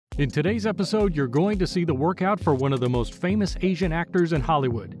In today's episode, you're going to see the workout for one of the most famous Asian actors in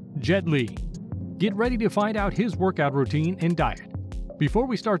Hollywood, Jet Li. Get ready to find out his workout routine and diet. Before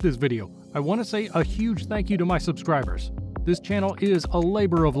we start this video, I want to say a huge thank you to my subscribers. This channel is a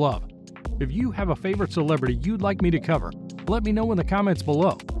labor of love. If you have a favorite celebrity you'd like me to cover, let me know in the comments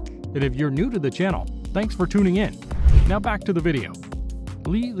below. And if you're new to the channel, thanks for tuning in. Now back to the video.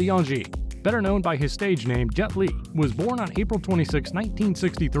 Li Lianji, better known by his stage name Jet Li, was born on April 26,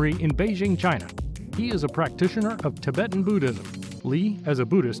 1963 in Beijing, China. He is a practitioner of Tibetan Buddhism. Li, as a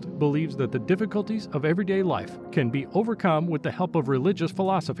Buddhist, believes that the difficulties of everyday life can be overcome with the help of religious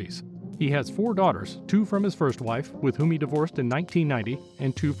philosophies. He has 4 daughters, 2 from his first wife, with whom he divorced in 1990,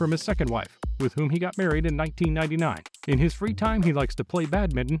 and 2 from his second wife, with whom he got married in 1999. In his free time, he likes to play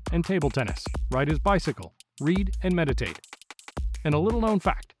badminton and table tennis, ride his bicycle, read, and meditate. And a little-known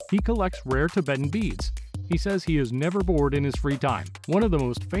fact, he collects rare Tibetan beads. He says he is never bored in his free time. One of the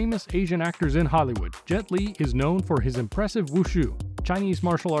most famous Asian actors in Hollywood, Jet Li is known for his impressive Wushu, Chinese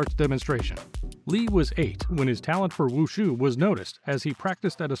martial arts demonstration. Li was 8 when his talent for Wushu was noticed as he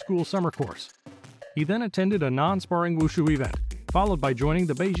practiced at a school summer course. He then attended a non-sparring Wushu event, followed by joining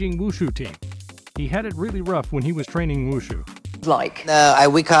the Beijing Wushu team. He had it really rough when he was training Wushu. I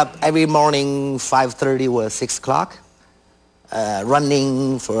wake up every morning 5:30 or 6 o'clock.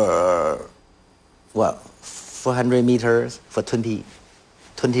 Running for 400 meters for 20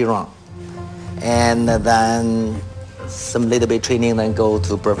 rounds, and then some little bit training, then go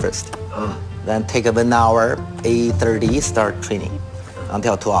to breakfast. Then take 1 hour, 8:30 start training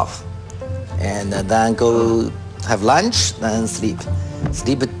until 12, and then go have lunch, then sleep,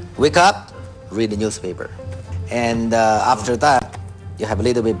 wake up, read the newspaper, and after that you have a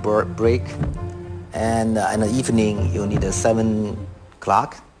little bit break. And in the evening, you need 7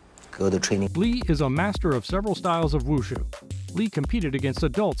 o'clock, go to training. Li is a master of several styles of Wushu. Li competed against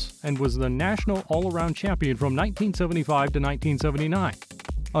adults and was the national all-around champion from 1975 to 1979.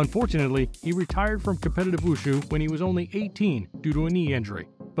 Unfortunately, he retired from competitive Wushu when he was only 18 due to a knee injury,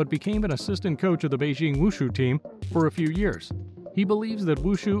 but became an assistant coach of the Beijing Wushu team for a few years. He believes that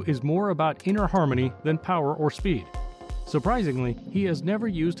Wushu is more about inner harmony than power or speed. Surprisingly, he has never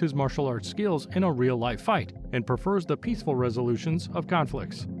used his martial arts skills in a real-life fight and prefers the peaceful resolutions of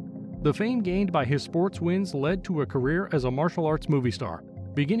conflicts. The fame gained by his sports wins led to a career as a martial arts movie star,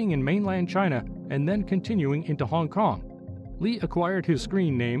 beginning in mainland China and then continuing into Hong Kong. Li acquired his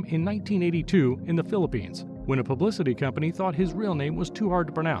screen name in 1982 in the Philippines, when a publicity company thought his real name was too hard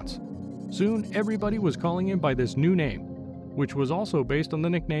to pronounce. Soon, everybody was calling him by this new name, which was also based on the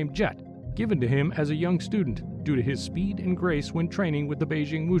nickname Jet, given to him as a young student due to his speed and grace when training with the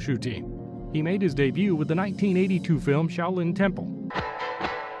Beijing Wushu team. He made his debut with the 1982 film Shaolin Temple.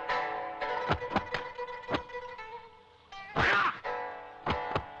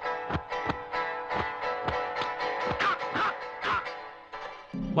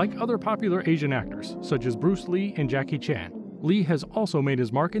 Like other popular Asian actors, such as Bruce Lee and Jackie Chan, Li has also made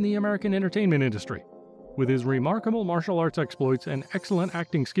his mark in the American entertainment industry. With his remarkable martial arts exploits and excellent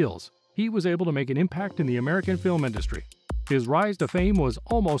acting skills, he was able to make an impact in the American film industry. His rise to fame was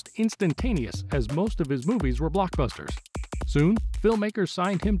almost instantaneous, as most of his movies were blockbusters. Soon, filmmakers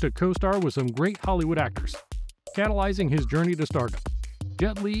signed him to co-star with some great Hollywood actors, catalyzing his journey to stardom.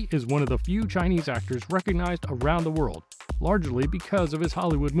 Jet Li is one of the few Chinese actors recognized around the world, largely because of his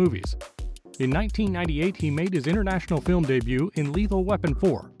Hollywood movies. In 1998, he made his international film debut in Lethal Weapon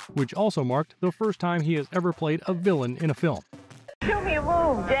 4, which also marked the first time he has ever played a villain in a film. Show me a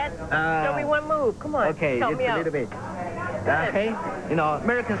move, Jet. Show me one move. Come on. Okay, help just me a out. little bit. Okay, you know,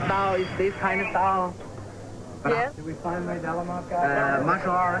 American style is this kind of style. Yeah. Did we find my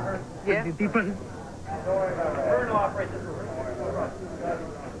martial art? Yeah. It's different.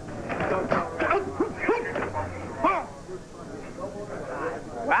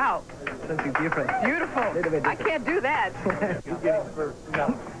 Wow. Something different. Beautiful. Little bit I can't do that.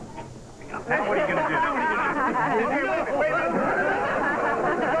 What are you going to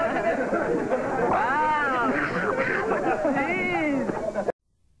Wow. Jeez.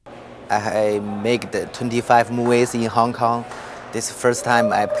 I make the 25 movies in Hong Kong. This is the first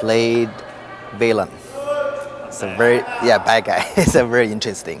time I played villain. It's a very, bad guy. It's a very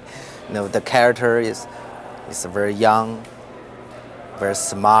interesting. You know, the character is very young, very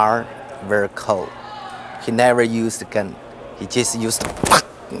smart, very cold. He never used a gun. He just used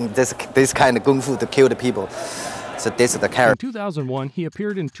this kind of kung fu to kill the people. So this is the character. In 2001, he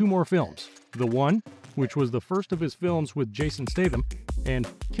appeared in 2 more films. The One, which was the first of his films with Jason Statham, and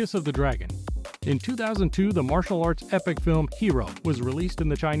Kiss of the Dragon. In 2002, the martial arts epic film Hero was released in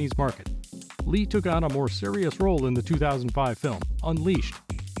the Chinese market. Li took on a more serious role in the 2005 film, Unleashed.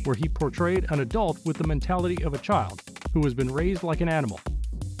 where he portrayed an adult with the mentality of a child who has been raised like an animal.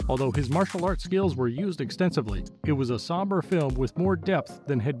 Although his martial arts skills were used extensively, it was a somber film with more depth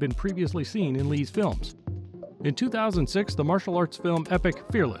than had been previously seen in Lee's films. In 2006, the martial arts film epic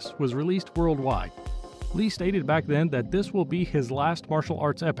Fearless was released worldwide. Lee stated back then that this will be his last martial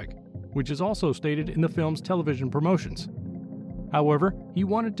arts epic, which is also stated in the film's television promotions. However, he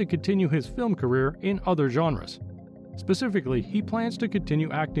wanted to continue his film career in other genres. Specifically, he plans to continue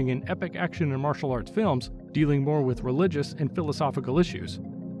acting in epic action and martial arts films, dealing more with religious and philosophical issues.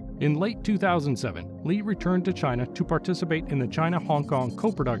 In late 2007, Lee returned to China to participate in the China-Hong Kong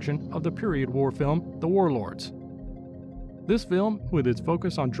co-production of the period war film The Warlords. This film, with its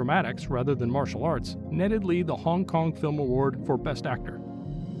focus on dramatics rather than martial arts, netted Lee the Hong Kong Film Award for Best Actor.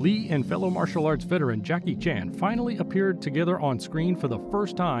 Lee and fellow martial arts veteran Jackie Chan finally appeared together on screen for the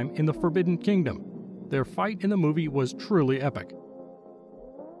first time in The Forbidden Kingdom. Their fight in the movie was truly epic.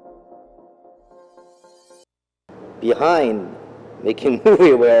 Behind making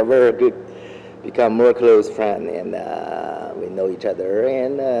movie, we are very good, become more close friends, and we know each other,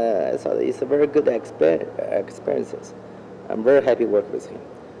 and I thought it's a very good experiences. I'm very happy to work with him.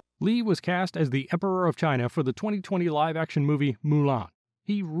 Lee was cast as the Emperor of China for the 2020 live-action movie Mulan.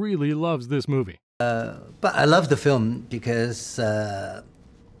 He really loves this movie. But I love the film because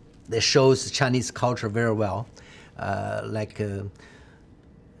it shows Chinese culture very well.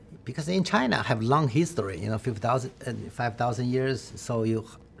 Because in China have long history, 5,000 years, so you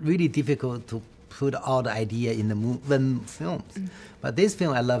really difficult to put all the idea in the films. But this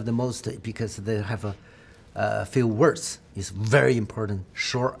film I love the most because they have a few words. It's very important,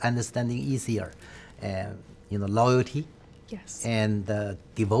 short, understanding, easier, and loyalty, yes, and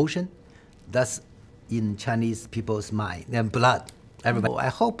devotion. That's in Chinese people's mind and blood. Everybody. I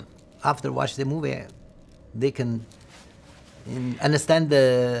hope after watch the movie, they can understand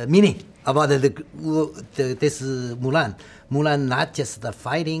the meaning about this Mulan. Mulan, not just the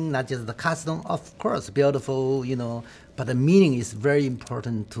fighting, not just the costume, of course, beautiful, but the meaning is very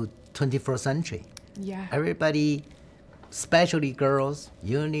important to 21st century. Yeah. Everybody, especially girls,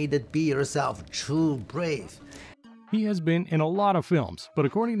 you need to be yourself, true, brave. He has been in a lot of films, but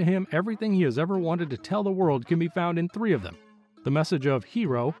according to him, everything he has ever wanted to tell the world can be found in 3 of them. The message of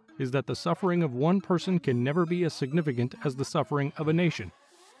Hero is that the suffering of one person can never be as significant as the suffering of a nation.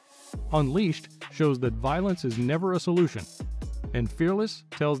 Unleashed shows that violence is never a solution. And Fearless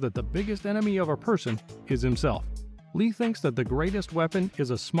tells that the biggest enemy of a person is himself. Lee thinks that the greatest weapon is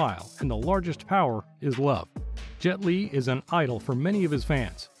a smile and the largest power is love. Jet Li is an idol for many of his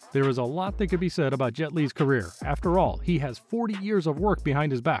fans. There is a lot that could be said about Jet Li's career. After all, he has 40 years of work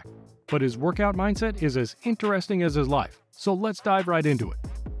behind his back. But his workout mindset is as interesting as his life. So let's dive right into it.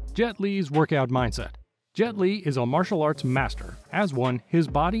 Jet Li's workout mindset. Jet Li is a martial arts master. As one, his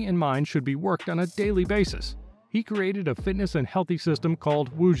body and mind should be worked on a daily basis. He created a fitness and healthy system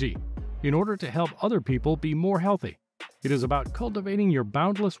called Wushu in order to help other people be more healthy. It is about cultivating your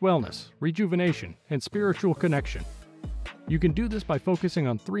boundless wellness, rejuvenation, and spiritual connection. You can do this by focusing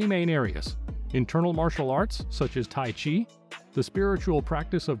on 3 main areas: internal martial arts, such as Tai Chi, the spiritual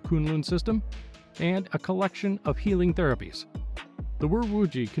practice of Kunlun system, and a collection of healing therapies. The word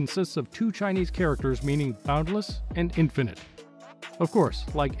Wuji consists of 2 Chinese characters meaning boundless and infinite. Of course,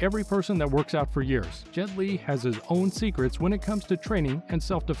 like every person that works out for years, Jet Li has his own secrets when it comes to training and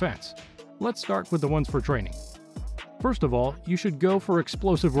self-defense. Let's start with the ones for training. First of all, you should go for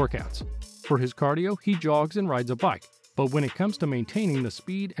explosive workouts. For his cardio, he jogs and rides a bike. But when it comes to maintaining the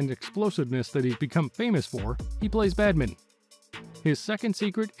speed and explosiveness that he's become famous for, he plays badminton. His second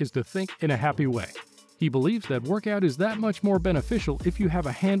secret is to think in a happy way. He believes that workout is that much more beneficial if you have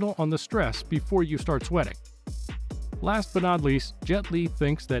a handle on the stress before you start sweating. Last but not least, Jet Li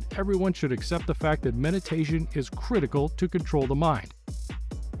thinks that everyone should accept the fact that meditation is critical to control the mind.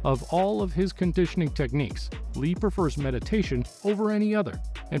 Of all of his conditioning techniques, Lee prefers meditation over any other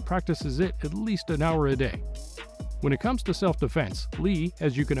and practices it at least an hour a day. When it comes to self-defense, Lee,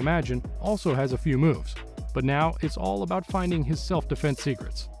 as you can imagine, also has a few moves. But now it's all about finding his self-defense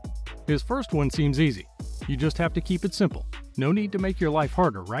secrets. His first one seems easy. You just have to keep it simple. No need to make your life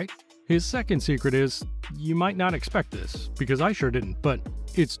harder, right? His second secret is, you might not expect this, because I sure didn't, but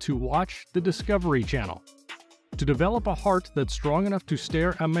it's to watch the Discovery Channel. To develop a heart that's strong enough to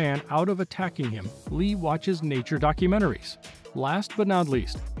stare a man out of attacking him, Lee watches nature documentaries. Last but not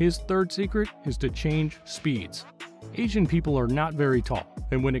least, his third secret is to change speeds. Asian people are not very tall,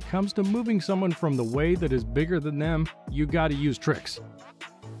 and when it comes to moving someone from the way that is bigger than them, you gotta use tricks.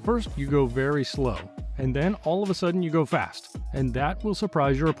 First, you go very slow, and then all of a sudden you go fast, and that will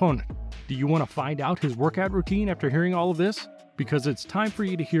surprise your opponent. Do you want to find out his workout routine after hearing all of this? because it's time for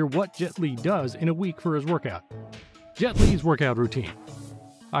you to hear what Jet Li does in a week for his workout. Jet Li's workout routine.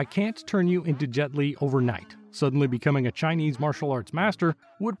 I can't turn you into Jet Li overnight. Suddenly becoming a Chinese martial arts master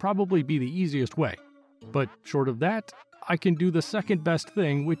would probably be the easiest way. But short of that, I can do the second best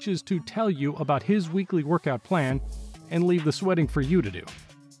thing, which is to tell you about his weekly workout plan and leave the sweating for you to do.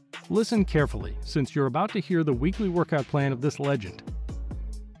 Listen carefully, since you're about to hear the weekly workout plan of this legend.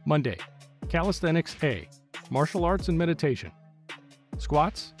 Monday, Calisthenics A, Martial Arts and Meditation.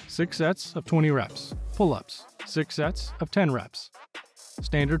 Squats, 6 sets of 20 reps. Pull-ups, 6 sets of 10 reps.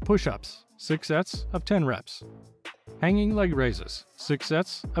 Standard push-ups, 6 sets of 10 reps. Hanging leg raises, 6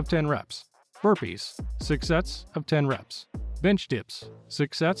 sets of 10 reps. Burpees, 6 sets of 10 reps. Bench dips,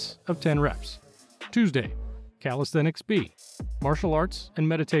 6 sets of 10 reps. Tuesday, Calisthenics B, Martial Arts and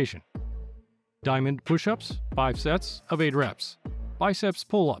Meditation. Diamond push-ups, 5 sets of 8 reps. Biceps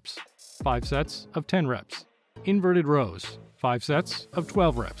pull-ups, 5 sets of 10 reps. Inverted rows, 5 sets of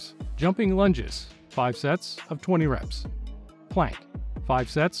 12 reps. Jumping lunges, 5 sets of 20 reps. Plank, 5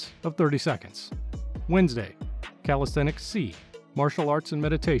 sets of 30 seconds. Wednesday, Calisthenics C, Martial Arts and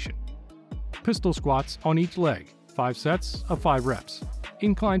Meditation. Pistol squats on each leg, 5 sets of 5 reps.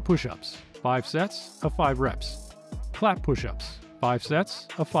 Incline push-ups, 5 sets of 5 reps. Clap push-ups, 5 sets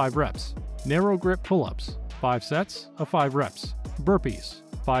of 5 reps. Narrow grip pull-ups, 5 sets of 5 reps. Burpees,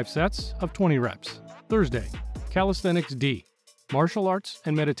 5 sets of 20 reps. Thursday, Calisthenics D, Martial Arts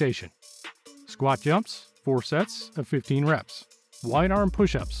and Meditation. Squat jumps, 4 sets of 15 reps. Wide arm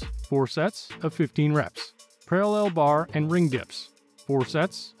push-ups, 4 sets of 15 reps. Parallel bar and ring dips, 4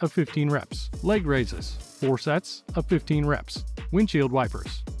 sets of 15 reps. Leg raises, 4 sets of 15 reps. Windshield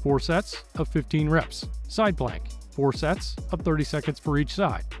wipers, 4 sets of 15 reps. Side plank, 4 sets of 30 seconds for each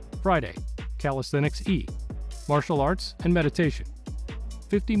side. Friday, Calisthenics E, Martial Arts and Meditation.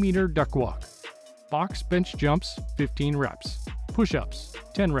 50-meter duck walk. Box bench jumps, 15 reps. Push-ups,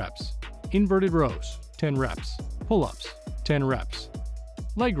 10 reps. Inverted rows, 10 reps. Pull-ups, 10 reps.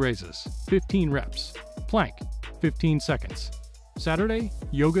 Leg raises, 15 reps. Plank, 15 seconds. Saturday,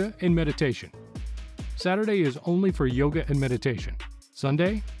 yoga and meditation. Saturday is only for yoga and meditation.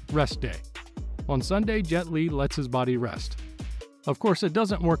 Sunday, rest day. On Sunday, Jet Li lets his body rest. Of course, it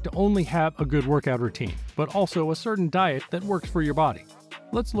doesn't work to only have a good workout routine, but also a certain diet that works for your body.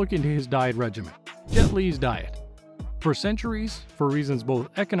 Let's look into his diet regimen. Jet Li's diet. For centuries, for reasons both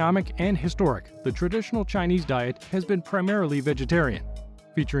economic and historic, the traditional Chinese diet has been primarily vegetarian,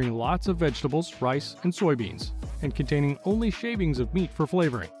 featuring lots of vegetables, rice, and soybeans, and containing only shavings of meat for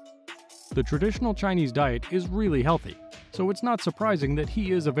flavoring. The traditional Chinese diet is really healthy, so it's not surprising that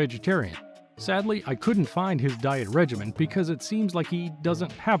he is a vegetarian. Sadly, I couldn't find his diet regimen because it seems like he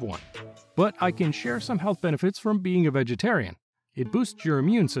doesn't have one. But I can share some health benefits from being a vegetarian. It boosts your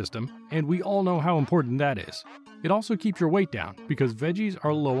immune system, and we all know how important that is. It also keeps your weight down because veggies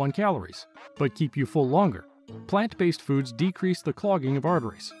are low on calories, but keep you full longer. Plant-based foods decrease the clogging of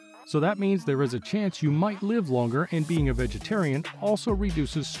arteries, so that means there is a chance you might live longer, and being a vegetarian also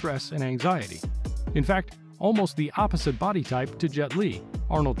reduces stress and anxiety. In fact, almost the opposite body type to Jet Li,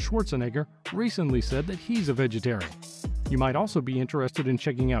 Arnold Schwarzenegger, recently said that he's a vegetarian. You might also be interested in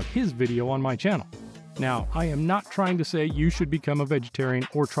checking out his video on my channel. Now, I am not trying to say you should become a vegetarian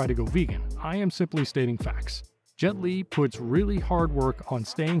or try to go vegan. I am simply stating facts. Jet Li puts really hard work on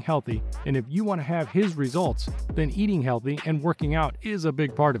staying healthy, and if you want to have his results, then eating healthy and working out is a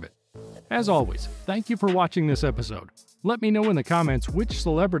big part of it. As always, thank you for watching this episode. Let me know in the comments which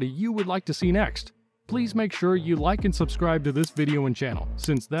celebrity you would like to see next. Please make sure you like and subscribe to this video and channel,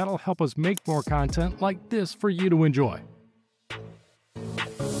 since that'll help us make more content like this for you to enjoy.